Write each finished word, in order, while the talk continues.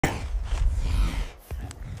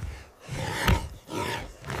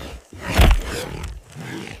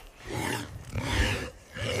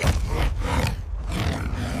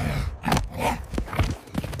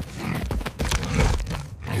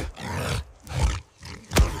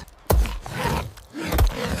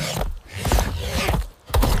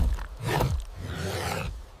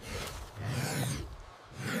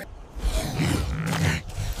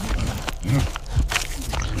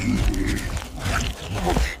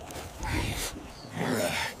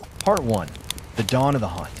Part 1. The Dawn of the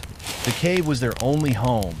Hunt. The cave was their only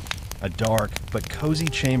home, a dark but cozy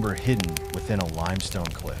chamber hidden within a limestone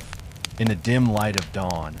cliff. In the dim light of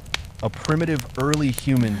dawn, a primitive early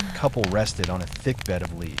human couple rested on a thick bed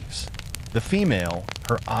of leaves. The female,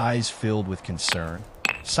 her eyes filled with concern,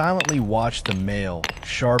 silently watched the male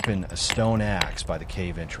sharpen a stone axe by the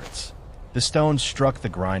cave entrance. The stone struck the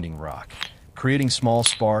grinding rock, creating small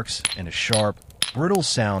sparks and a sharp, brittle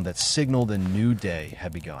sound that signaled a new day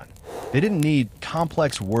had begun. They didn't need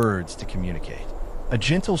complex words to communicate. A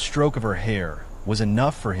gentle stroke of her hair was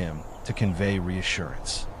enough for him to convey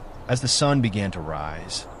reassurance. As the sun began to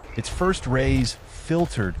rise, its first rays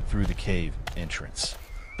filtered through the cave entrance.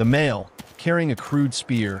 The male, carrying a crude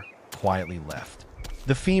spear, quietly left.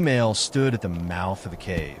 The female stood at the mouth of the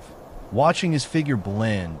cave, watching his figure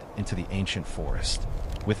blend into the ancient forest.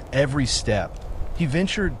 With every step, he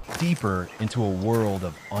ventured deeper into a world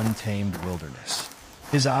of untamed wilderness.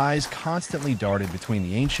 His eyes constantly darted between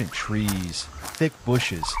the ancient trees, thick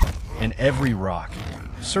bushes, and every rock,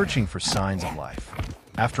 searching for signs of life.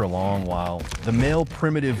 After a long while, the male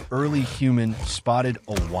primitive early human spotted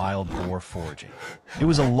a wild boar foraging. It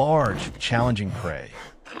was a large, challenging prey.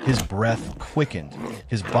 His breath quickened,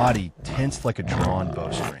 his body tensed like a drawn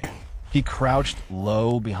bowstring. He crouched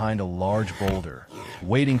low behind a large boulder,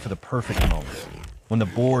 waiting for the perfect moment. When the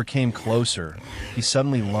boar came closer, he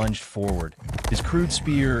suddenly lunged forward, his crude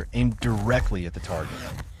spear aimed directly at the target.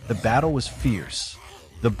 The battle was fierce.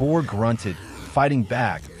 The boar grunted, fighting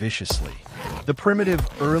back viciously. The primitive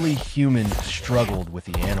early human struggled with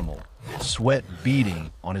the animal, sweat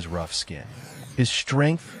beading on his rough skin. His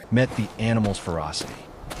strength met the animal's ferocity.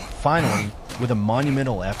 Finally, with a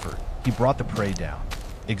monumental effort, he brought the prey down.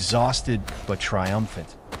 Exhausted but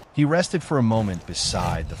triumphant, he rested for a moment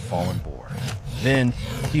beside the fallen boar. Then,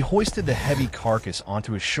 he hoisted the heavy carcass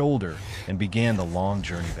onto his shoulder and began the long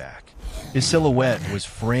journey back. His silhouette was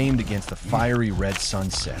framed against the fiery red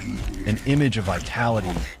sunset, an image of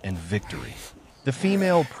vitality and victory. The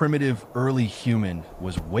female primitive early human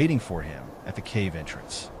was waiting for him at the cave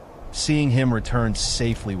entrance. Seeing him return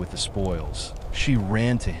safely with the spoils, she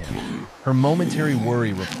ran to him, her momentary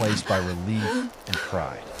worry replaced by relief and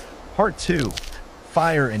pride. Part 2.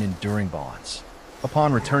 Fire and Enduring Bonds.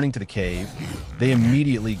 Upon returning to the cave, they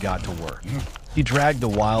immediately got to work. He dragged the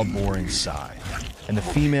wild boar inside, and the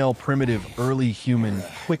female primitive early human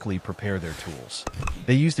quickly prepared their tools.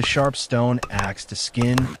 They used a sharp stone axe to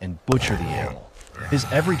skin and butcher the animal. His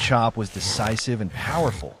every chop was decisive and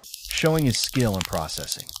powerful, showing his skill in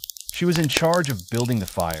processing. She was in charge of building the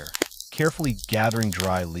fire, carefully gathering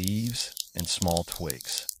dry leaves and small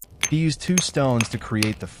twigs. He used 2 stones to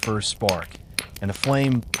create the first spark, and the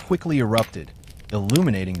flame quickly erupted,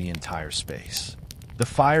 illuminating the entire space. The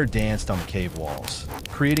fire danced on the cave walls,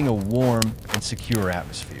 creating a warm and secure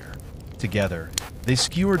atmosphere. Together, they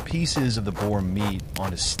skewered pieces of the boar meat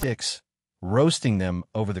onto sticks, roasting them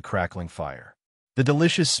over the crackling fire. The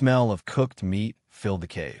delicious smell of cooked meat filled the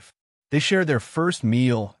cave. They shared their first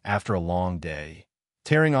meal after a long day,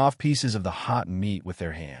 tearing off pieces of the hot meat with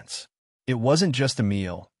their hands. It wasn't just a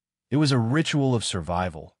meal, it was a ritual of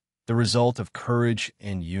survival, the result of courage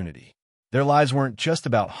and unity. Their lives weren't just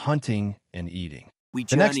about hunting and eating.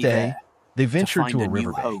 The next day, they ventured to a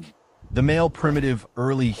riverbank. The male primitive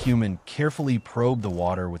early human carefully probed the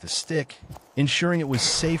water with a stick, ensuring it was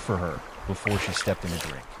safe for her before she stepped in to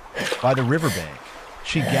drink. By the riverbank,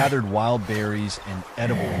 she gathered wild berries and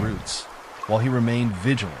edible roots, while he remained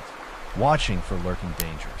vigilant, watching for lurking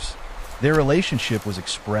dangers. Their relationship was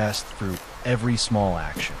expressed through every small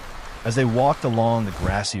action. As they walked along the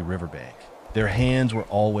grassy riverbank, their hands were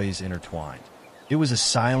always intertwined. It was a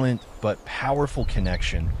silent but powerful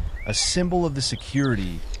connection, a symbol of the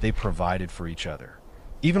security they provided for each other.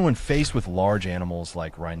 Even when faced with large animals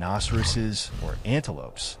like rhinoceroses or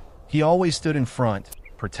antelopes, he always stood in front,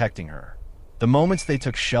 protecting her. The moments they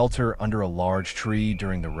took shelter under a large tree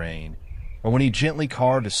during the rain, or when he gently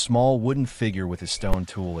carved a small wooden figure with his stone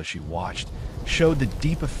tool as she watched, showed the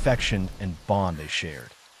deep affection and bond they shared.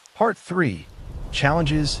 Part 3.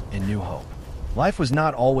 Challenges and New Hope. Life was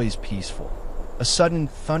not always peaceful. A sudden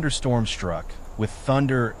thunderstorm struck, with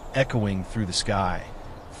thunder echoing through the sky,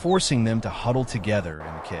 forcing them to huddle together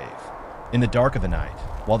in the cave. In the dark of the night,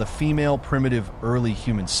 while the female primitive early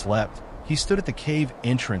human slept, he stood at the cave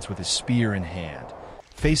entrance with his spear in hand,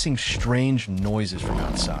 facing strange noises from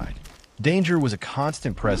outside. Danger was a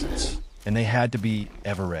constant presence, and they had to be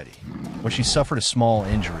ever ready. When she suffered a small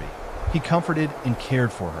injury, he comforted and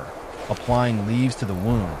cared for her, applying leaves to the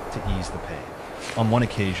wound to ease the pain. On one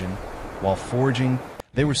occasion, while foraging,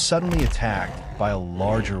 they were suddenly attacked by a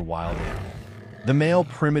larger wild animal. The male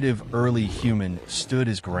primitive early human stood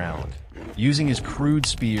his ground, using his crude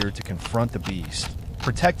spear to confront the beast,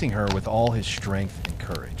 protecting her with all his strength and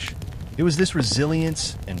courage. It was this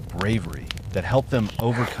resilience and bravery that helped them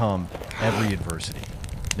overcome every adversity.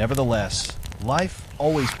 Nevertheless, life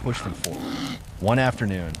always pushed them forward. One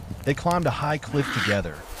afternoon, they climbed a high cliff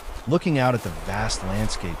together, looking out at the vast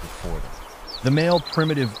landscape before them. The male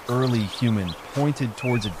primitive early human pointed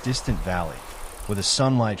towards a distant valley where the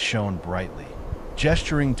sunlight shone brightly,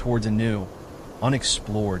 gesturing towards a new,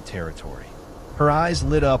 unexplored territory. Her eyes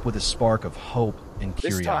lit up with a spark of hope and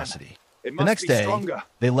curiosity. The next day,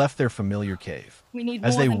 they left their familiar cave.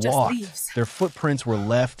 As they walked, their footprints were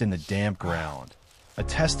left in the damp ground, a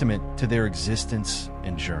testament to their existence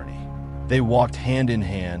and journey. They walked hand in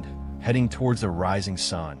hand, heading towards the rising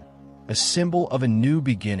sun, a symbol of a new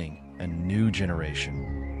beginning, a new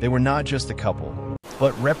generation. They were not just a couple,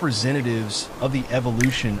 but representatives of the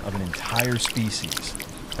evolution of an entire species,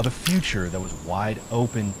 of a future that was wide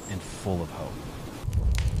open and full of hope.